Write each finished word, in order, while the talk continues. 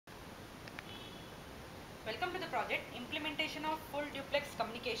Welcome to the project Implementation of Full Duplex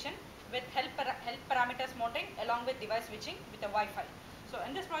Communication with Help Parameters Mounting along with device switching with a Wi-Fi. So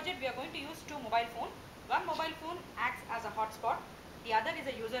in this project we are going to use two mobile phones. One mobile phone acts as a hotspot, the other is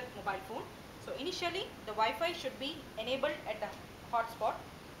a user mobile phone. So initially the Wi-Fi should be enabled at the hotspot.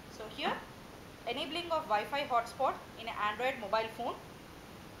 So here enabling of Wi-Fi hotspot in an Android mobile phone.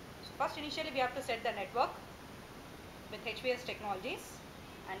 So first initially we have to set the network with HVS technologies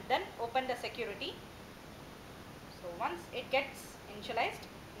and then open the security. So once it gets initialized,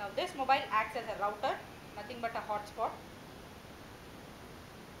 now this mobile acts as a router, nothing but a hotspot.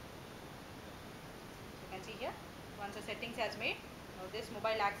 So you can see here, once the settings has made, now this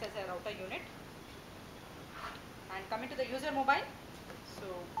mobile acts as a router unit. And coming to the user mobile, so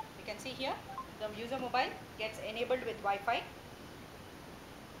you can see here, the user mobile gets enabled with Wi-Fi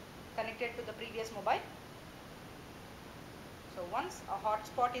connected to the previous mobile. So once a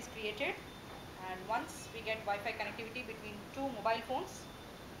hotspot is created and once we get Wi-Fi connectivity between two mobile phones,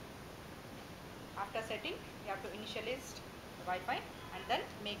 after setting you have to initialize the Wi-Fi and then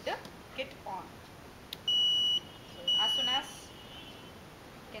make the kit on. So as soon as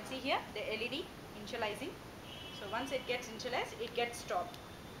you can see here the LED initializing, so once it gets initialized it gets stopped.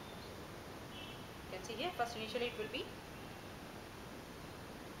 You can see here first initially it will be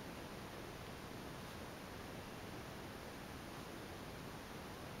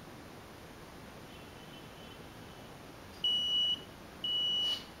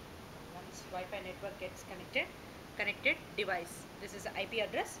Wi-Fi network gets connected device. This is the IP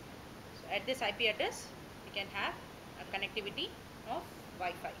address. So at this IP address we can have a connectivity of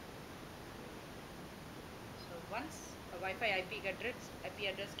Wi-Fi. So once a Wi-Fi IP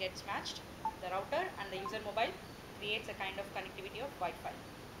address gets matched, the router and the user mobile creates a kind of connectivity of Wi-Fi.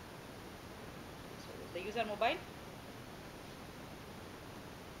 So the user mobile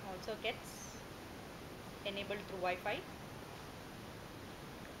also gets enabled through Wi-Fi.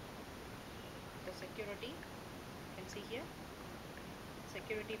 The security, you can see here,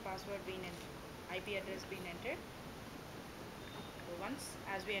 security password being in IP address being entered. So once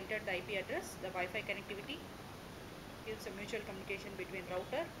as we enter the IP address, the Wi-Fi connectivity gives a mutual communication between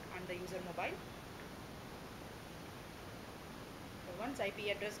router and the user mobile. So once IP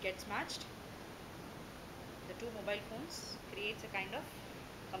address gets matched, the two mobile phones creates a kind of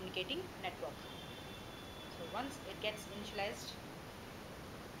communicating network. So once it gets initialized,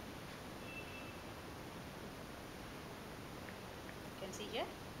 can see here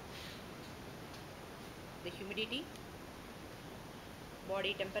the humidity,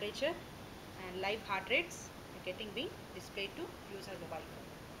 body temperature and live heart rates are getting being displayed to user mobile phone.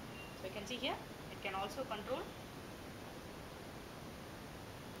 So you can see here it can also control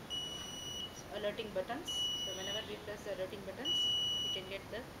alerting buttons. So whenever we press the alerting buttons we can get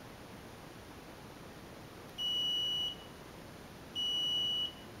the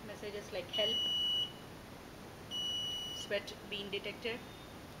messages like help, sweat being detected,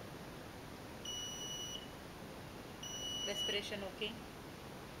 respiration okay.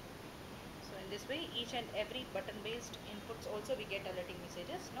 So in this way each and every button based inputs also we get alerting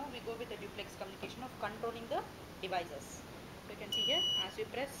messages. Now we go with the duplex communication of controlling the devices. So you can see here as we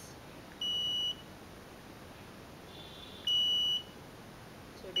press,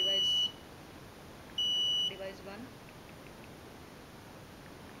 so device 1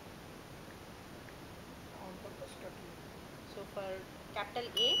 on the first button. So for capital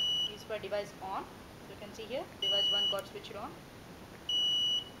A is for device on. So you can see here device 1 got switched on.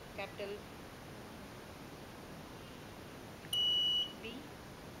 Capital B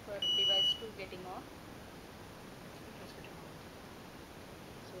for device 2 getting on.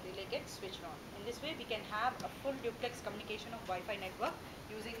 So relay gets switched on. In this way we can have a full duplex communication of Wi-Fi network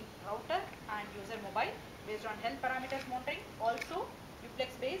using router and user mobile based on health parameters monitoring, also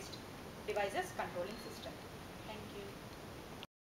duplex based devices controlling system. Thank you.